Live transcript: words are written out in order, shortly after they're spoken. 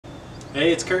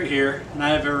Hey, it's Kurt here, and I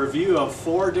have a review of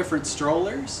 4 different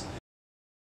strollers.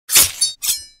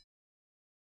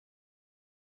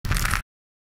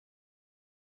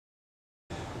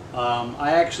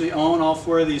 I actually own all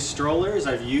 4 of these strollers.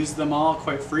 I've used them all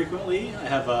quite frequently. I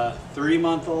have a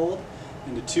 3-month-old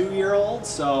and a 2-year-old,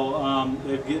 so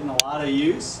they've gotten a lot of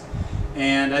use.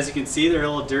 And as you can see, they're a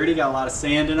little dirty, got a lot of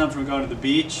sand in them from going to the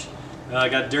beach.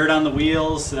 Got dirt on the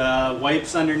wheels,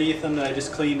 wipes underneath them that I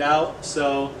just cleaned out.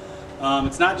 So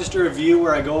it's not just a review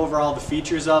where I go over all the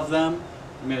features of them.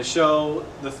 I'm going to show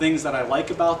the things that I like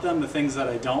about them, the things that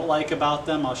I don't like about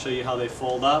them. I'll show you how they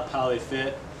fold up, how they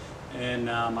fit in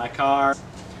my car.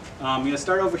 I'm going to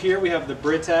start over here. We have the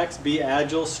Britax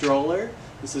b-agile stroller.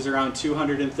 This is around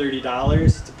 $230.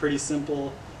 It's a pretty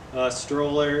simple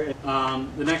stroller.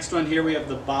 The next one here we have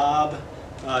the Bob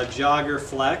Jogger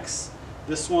Flex.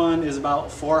 This one is about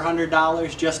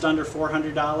 $400, just under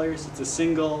 $400. It's a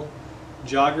single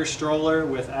jogger stroller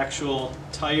with actual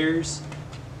tires.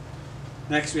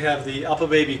 Next we have the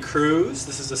b-agile Cruise.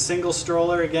 This is a single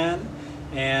stroller again,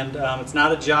 and it's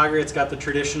not a jogger, it's got the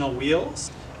traditional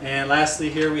wheels. And lastly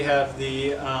here we have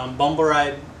the Bumble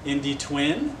Ride Indy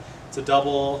Twin. It's a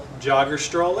double jogger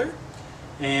stroller,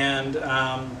 and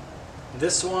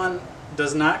this one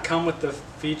does not come with the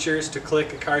features to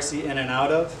click a car seat in and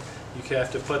out of. You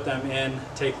have to put them in,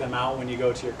 take them out when you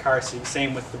go to your car seat.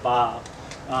 Same with the Bob.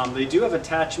 They do have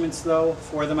attachments though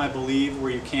for them, I believe, where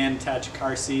you can attach a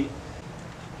car seat.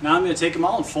 Now I'm going to take them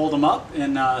all and fold them up,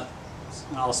 and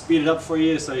I'll speed it up for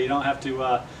you so you don't have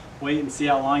to wait and see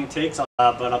how long it takes.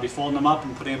 But I'll be folding them up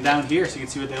and putting them down here so you can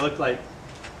see what they look like.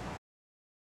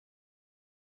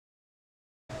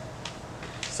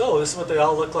 So this is what they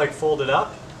all look like folded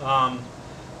up.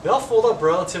 They all fold up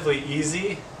relatively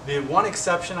easy. The one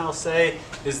exception I'll say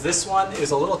is this one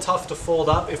is a little tough to fold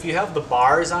up. If you have the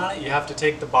bars on it, you have to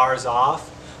take the bars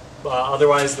off.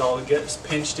 Otherwise they'll get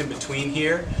pinched in between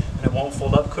here and it won't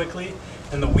fold up quickly.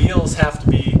 And the wheels have to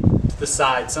be to the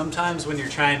side. Sometimes when you're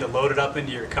trying to load it up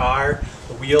into your car,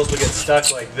 the wheels will get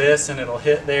stuck like this and it'll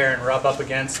hit there and rub up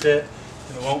against it,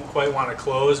 and it won't quite want to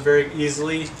close very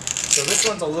easily. So this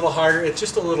one's a little harder. It's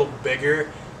just a little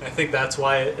bigger. I think that's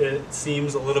why it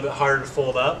seems a little bit harder to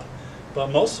fold up. But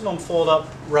most of them fold up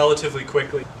relatively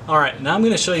quickly. Alright, now I'm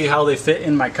going to show you how they fit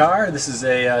in my car. This is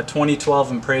a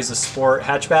 2012 Impreza Sport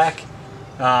hatchback.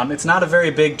 It's not a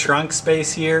very big trunk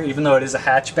space here, even though it is a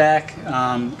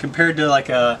hatchback. Compared to like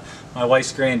my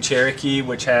wife's Grand Cherokee,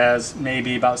 which has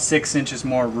maybe about 6 inches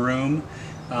more room,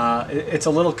 it's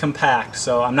a little compact.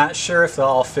 So I'm not sure if they'll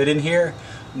all fit in here.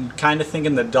 I'm kind of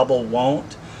thinking the double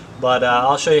won't, but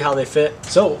I'll show you how they fit.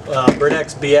 So,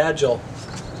 Britax b-agile.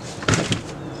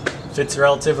 Fits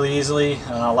relatively easily,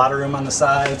 a lot of room on the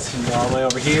sides. You can go all the way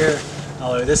over here,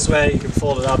 all the way this way. You can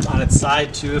fold it up on its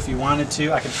side too if you wanted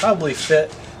to. I could probably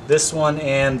fit this one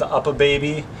and the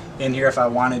b-agile in here if I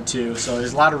wanted to. So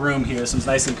there's a lot of room here, so it's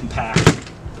nice and compact.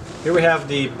 Here we have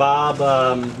the Bob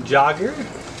Jogger,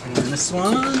 and this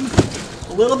one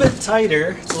a little bit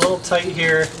tighter. It's a little tight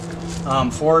here,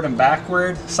 forward and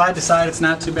backward. Side to side it's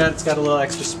not too bad. It's got a little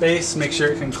extra space. Make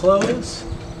sure it can close.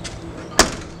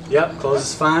 Yep,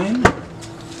 closes fine.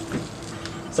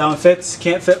 So it fits.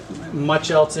 Can't fit much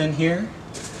else in here.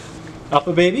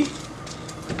 b-agile.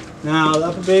 Now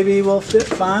the b-agile will fit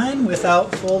fine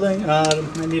without folding. I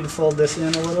need to fold this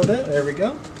in a little bit. There we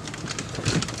go.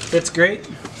 Fits great.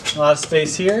 A lot of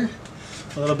space here.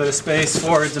 A little bit of space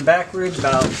forwards and backwards.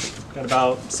 Got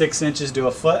about 6 inches to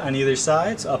a foot on either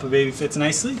side. So b-agile fits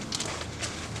nicely.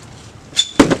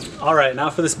 All right, now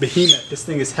for this behemoth. This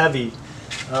thing is heavy.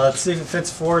 Let's see if it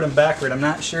fits forward and backward. I'm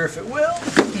not sure if it will.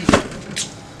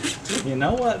 You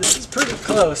know what? This is pretty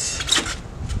close.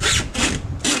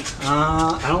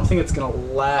 I don't think it's going to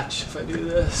latch if I do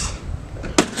this.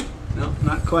 No,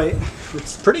 not quite.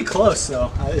 It's pretty close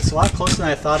though. It's a lot closer than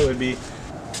I thought it would be.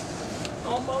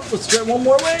 Almost. Let's try one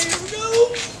more way. Here we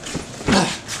go.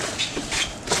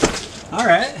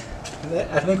 Alright.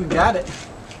 I think we got it.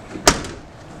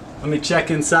 Let me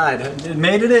check inside. It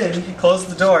made it in. It closed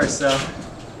the door, so.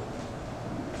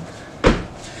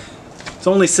 It's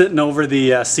only sitting over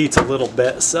the seats a little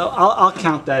bit, so I'll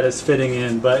count that as fitting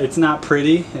in, but it's not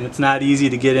pretty and it's not easy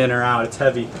to get in or out. It's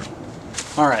heavy.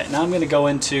 Alright, now I'm going to go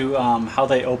into how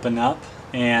they open up,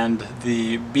 and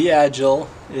the b-agile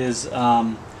is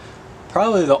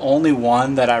probably the only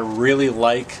one that I really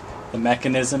like the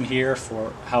mechanism here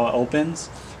for how it opens.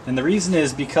 And the reason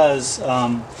is because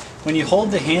when you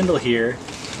hold the handle here,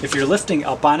 if you're lifting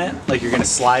up on it, like you're going to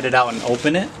slide it out and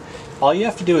open it, all you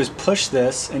have to do is push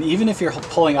this, and even if you're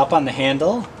pulling up on the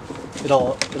handle,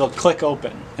 it'll click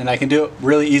open. And I can do it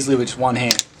really easily with just one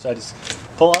hand. So I just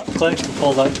pull up, click,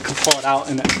 pull it out,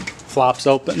 and it flops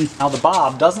open. Now the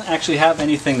bob doesn't actually have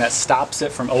anything that stops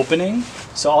it from opening,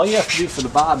 so all you have to do for the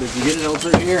bob is you get it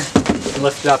over here and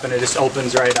lift it up and it just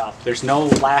opens right up. There's no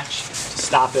latch to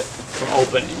stop it from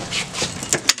opening.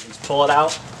 Just pull it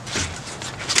out,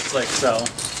 just like so.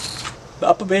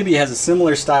 The UPPAbaby has a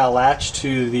similar style latch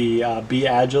to the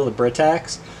b-agile, the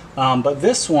Britax, but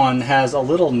this one has a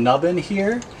little nubbin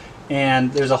here,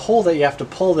 and there's a hole that you have to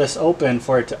pull this open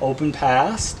for it to open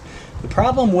past. The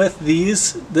problem with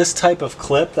this type of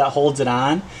clip that holds it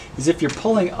on is if you're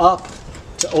pulling up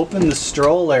to open the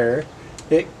stroller,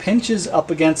 it pinches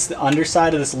up against the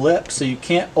underside of this lip, so you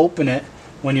can't open it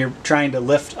when you're trying to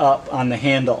lift up on the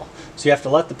handle. So you have to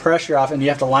let the pressure off and you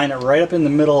have to line it right up in the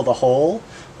middle of the hole,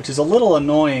 which is a little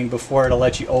annoying before it'll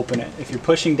let you open it. If you're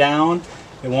pushing down,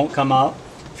 it won't come up.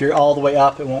 If you're all the way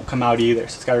up, it won't come out either.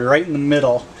 So it's got to be right in the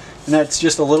middle, and that's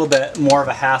just a little bit more of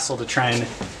a hassle to try and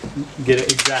get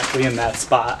it exactly in that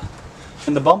spot.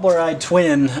 And the Bumble Ride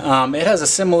Twin, it has a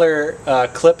similar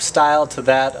clip style to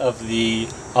that of the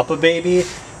UPPAbaby,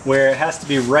 where it has to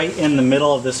be right in the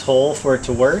middle of this hole for it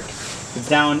to work. It's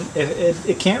down,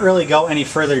 it can't really go any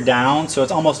further down, so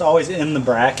it's almost always in the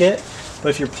bracket. But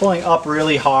if you're pulling up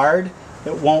really hard,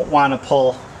 it won't want to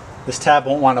pull, this tab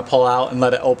won't want to pull out and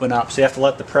let it open up. So you have to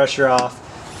let the pressure off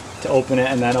to open it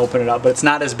and then open it up. But it's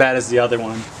not as bad as the other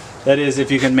one. That is,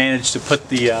 if you can manage to put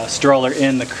the stroller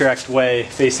in the correct way,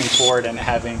 facing forward and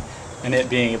it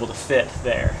being able to fit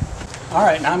there. All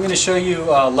right, now I'm going to show you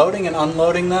loading and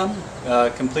unloading them,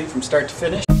 complete from start to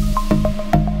finish.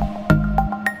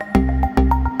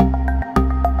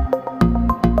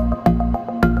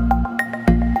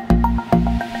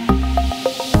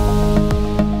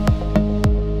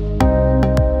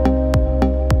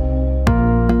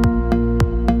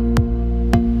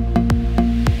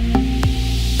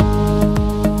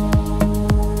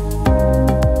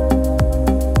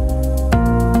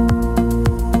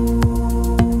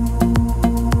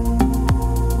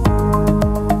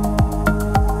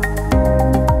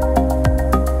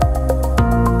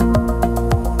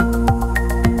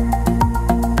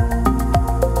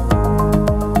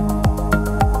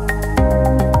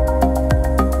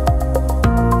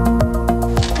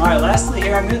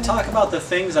 I'm going to talk about the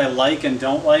things I like and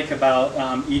don't like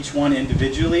about each one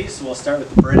individually. So we'll start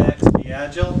with the Britax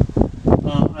b-agile.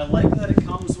 I like that it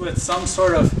comes with some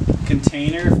sort of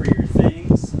container for your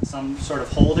things, some sort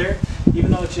of holder. Even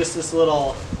though it's just this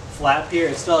little flap here,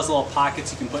 it still has little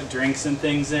pockets you can put drinks and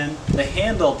things in. The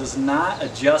handle does not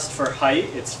adjust for height.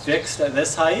 It's fixed at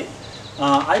this height.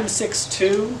 I'm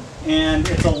 6'2", and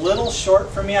it's a little short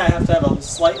for me. I have to have a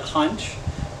slight hunch.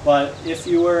 But if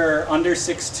you were under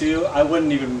 6'2", I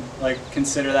wouldn't even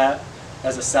consider that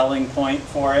as a selling point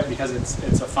for it, because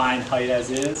it's a fine height as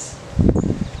is.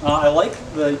 I like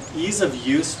the ease of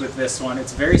use with this one.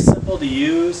 It's very simple to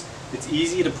use. It's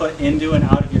easy to put into and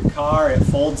out of your car. It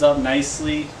folds up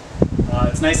nicely.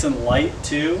 It's nice and light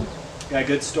too. Got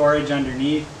good storage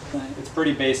underneath. It's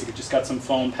pretty basic. It just got some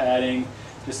foam padding.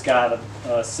 Just got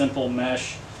a simple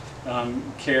mesh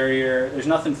carrier. There's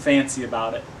nothing fancy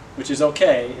about it, which is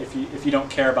okay if you don't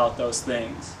care about those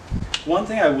things. One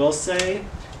thing I will say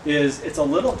is it's a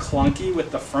little clunky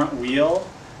with the front wheel.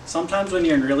 Sometimes when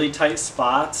you're in really tight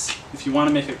spots, if you want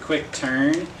to make a quick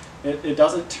turn, it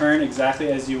doesn't turn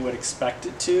exactly as you would expect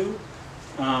it to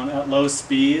at low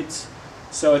speeds.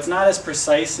 So it's not as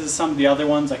precise as some of the other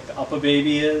ones like the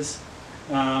UPPAbaby is.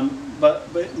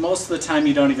 But most of the time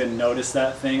you don't even notice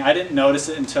that thing. I didn't notice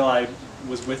it until I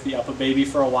was with the UPPAbaby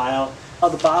for a while.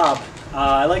 The bob,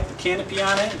 I like the canopy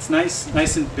on it. It's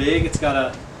nice and big. It's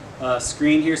got a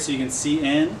screen here so you can see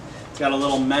in. It's got a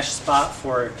little mesh spot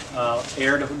for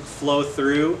air to flow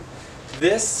through.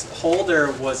 This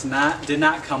holder did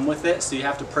not come with it, so you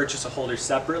have to purchase a holder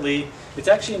separately. It's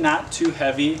actually not too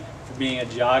heavy for being a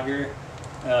jogger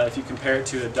if you compare it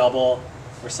to a double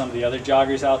or some of the other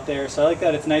joggers out there. So I like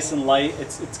that it's nice and light.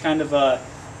 It's kind of a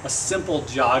simple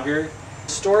jogger.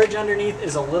 Storage underneath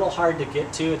is a little hard to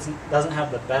get to. It doesn't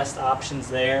have the best options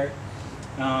there.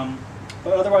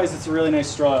 But otherwise it's a really nice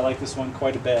stroller. I like this one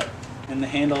quite a bit. And the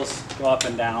handles go up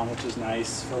and down, which is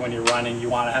nice for when you're running. You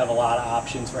want to have a lot of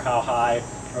options for how high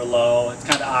or low. It's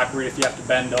kind of awkward if you have to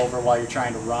bend over while you're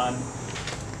trying to run.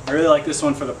 I really like this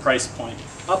one for the price point.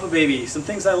 UPPAbaby, some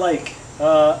things I like.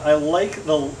 I like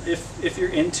if you're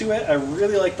into it, I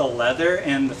really like the leather,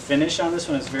 and the finish on this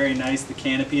one is very nice. The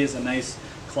canopy is a nice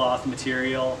cloth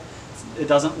material. It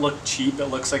doesn't look cheap. It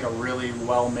looks like a really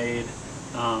well-made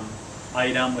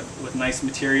item with nice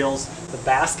materials. The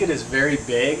basket is very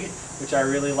big, which I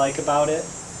really like about it.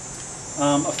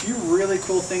 A few really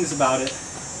cool things about it.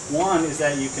 One is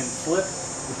that you can flip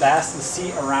the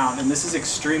seat around, and this is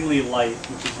extremely light,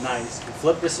 which is nice. You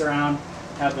flip this around,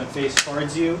 have them face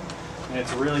towards you, and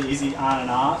it's really easy on and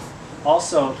off.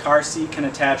 Also, car seat can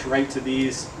attach right to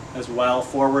these as well,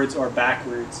 forwards or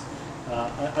backwards.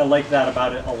 I like that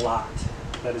about it a lot.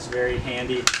 That is very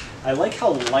handy. I like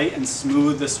how light and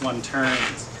smooth this one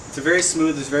turns. It's very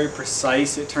smooth, it's very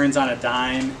precise, it turns on a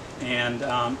dime, and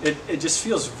it just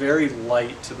feels very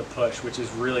light to the push, which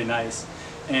is really nice.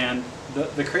 And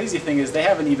the crazy thing is they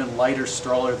have an even lighter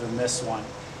stroller than this one.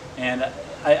 And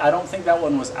I don't think that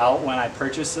one was out when I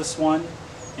purchased this one.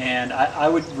 And I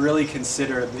would really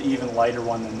consider the even lighter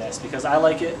one than this, because I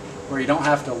like it where you don't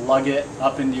have to lug it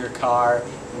up into your car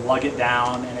and lug it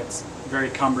down, and it's very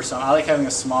cumbersome. I like having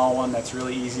a small one that's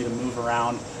really easy to move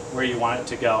around where you want it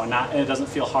to go, and it doesn't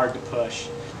feel hard to push.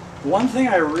 One thing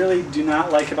I really do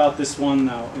not like about this one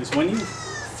though is when you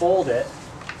fold it,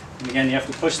 and again you have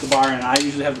to push the bar, and I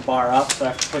usually have the bar up, so I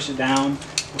have to push it down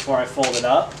before I fold it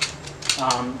up,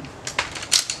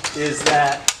 is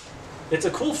that it's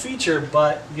a cool feature,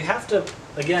 but you have to,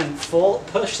 again,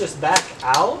 push this back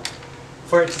out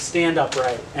for it to stand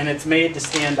upright. And it's made to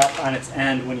stand up on its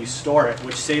end when you store it,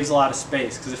 which saves a lot of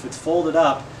space, because if it's folded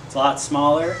up, it's a lot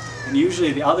smaller. And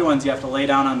usually the other ones you have to lay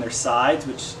down on their sides,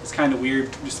 which is kind of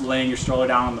weird, just laying your stroller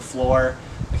down on the floor,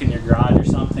 like in your garage or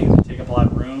something, to take up a lot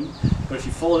of room. But if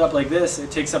you fold it up like this,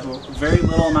 it takes up a very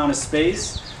little amount of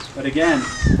space. But again,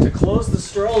 to close the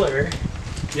stroller,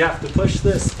 you have to push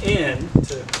this in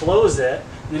to close it,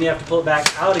 and then you have to pull it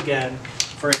back out again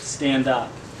for it to stand up.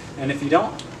 And if you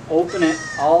don't open it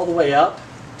all the way up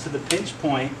to the pinch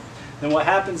point, then what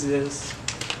happens is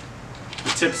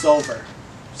it tips over.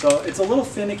 So it's a little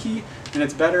finicky, and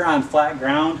it's better on flat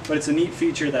ground, but it's a neat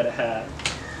feature that it had.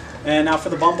 And now for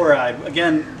the bumble ride,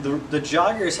 again, the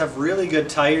joggers have really good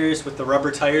tires. With the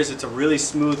rubber tires, it's a really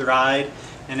smooth ride,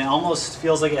 and it almost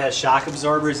feels like it has shock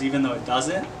absorbers even though it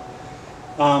doesn't.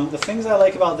 The things I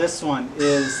like about this one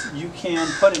is you can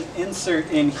put an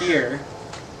insert in here.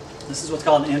 This is what's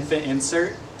called an infant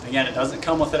insert. Again, it doesn't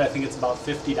come with it. I think it's about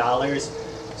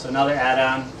 $50. So another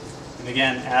add-on. And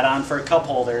again, add-on for cup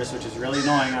holders, which is really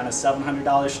annoying on a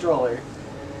 $700 stroller.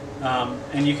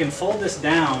 And you can fold this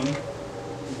down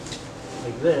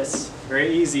like this,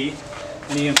 very easy.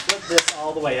 And you can flip this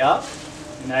all the way up,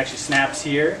 and it actually snaps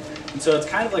here. And so it's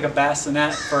kind of like a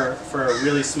bassinet for a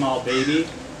really small baby.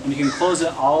 And you can close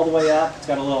it all the way up. It's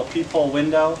got a little peephole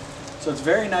window. So it's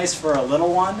very nice for a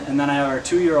little one. And then I have our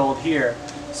 2-year-old here.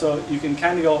 So you can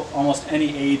kind of go almost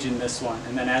any age in this one.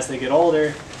 And then as they get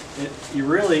older, you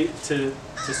really, to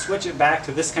switch it back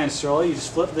to this kind of stroller, you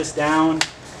just flip this down,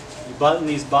 you button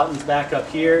these buttons back up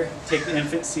here, take the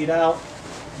infant seat out,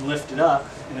 lift it up,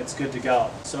 and it's good to go.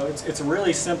 So it's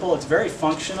really simple. It's very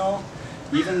functional.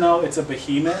 Even though it's a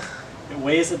behemoth, it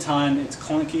weighs a ton, it's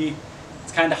clunky.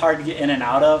 It's kind of hard to get in and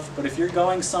out of, but if you're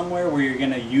going somewhere where you're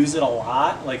going to use it a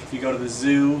lot, like if you go to the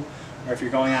zoo or if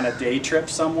you're going on a day trip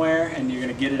somewhere and you're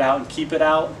going to get it out and keep it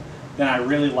out, then I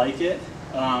really like it.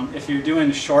 If you're doing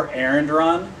a short errand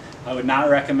run, I would not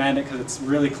recommend it because it's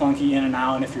really clunky in and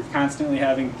out, and if you're constantly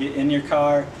having to get in your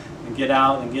car and get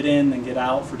out and get in and get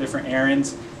out for different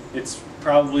errands, it's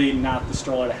probably not the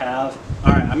stroller to have.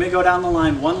 Alright, I'm going to go down the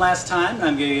line one last time, and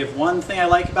I'm going to give one thing I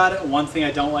like about it, one thing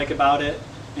I don't like about it.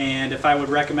 And if I would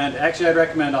recommend, actually I'd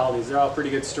recommend all these. They're all pretty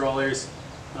good strollers.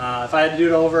 If I had to do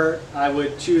it over, I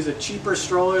would choose a cheaper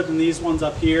stroller than these ones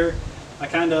up here. I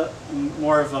kind of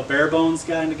more of a bare bones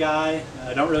kind of guy.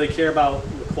 I don't really care about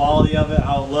the quality of it,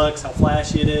 how it looks, how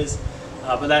flashy it is.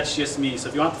 But that's just me. So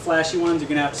if you want the flashy ones, you're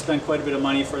going to have to spend quite a bit of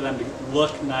money for them to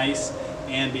look nice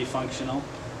and be functional.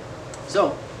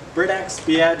 So, Britax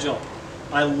b-agile.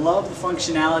 I love the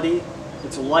functionality.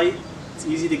 It's light. It's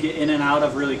easy to get in and out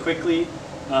of really quickly.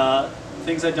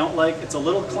 Things I don't like, it's a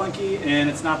little clunky and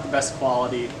it's not the best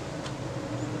quality.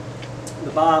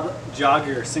 The Bob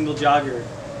jogger, single jogger.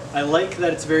 I like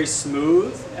that it's very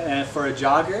smooth for a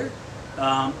jogger.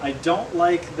 I don't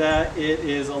like that it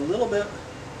is a little bit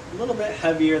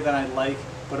heavier than I like,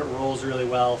 but it rolls really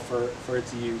well for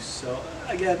its use. So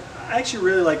again, I actually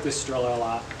really like this stroller a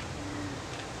lot.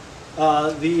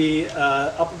 The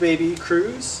Upper Baby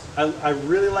Cruise, I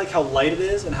really like how light it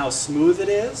is and how smooth it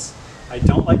is. I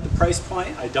don't like the price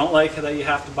point. I don't like that you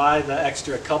have to buy the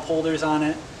extra cup holders on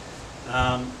it.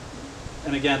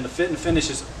 And again, the fit and finish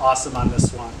is awesome on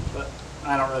this one, but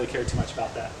I don't really care too much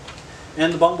about that.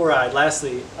 And the bumble ride,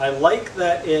 lastly, I like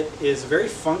that it is very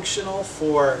functional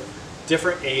for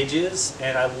different ages,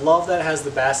 and I love that it has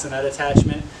the bassinet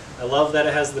attachment. I love that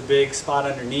it has the big spot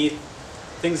underneath.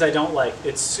 Things I don't like,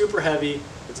 it's super heavy,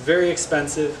 it's very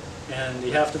expensive, and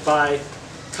you have to buy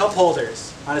cup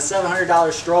holders on a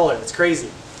 $700 stroller. It's crazy.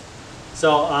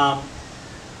 So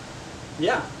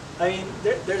yeah, I mean,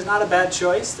 there's not a bad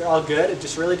choice. They're all good. It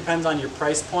just really depends on your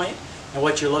price point and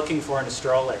what you're looking for in a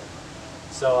stroller.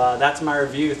 So that's my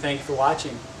review. Thank you for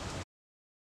watching.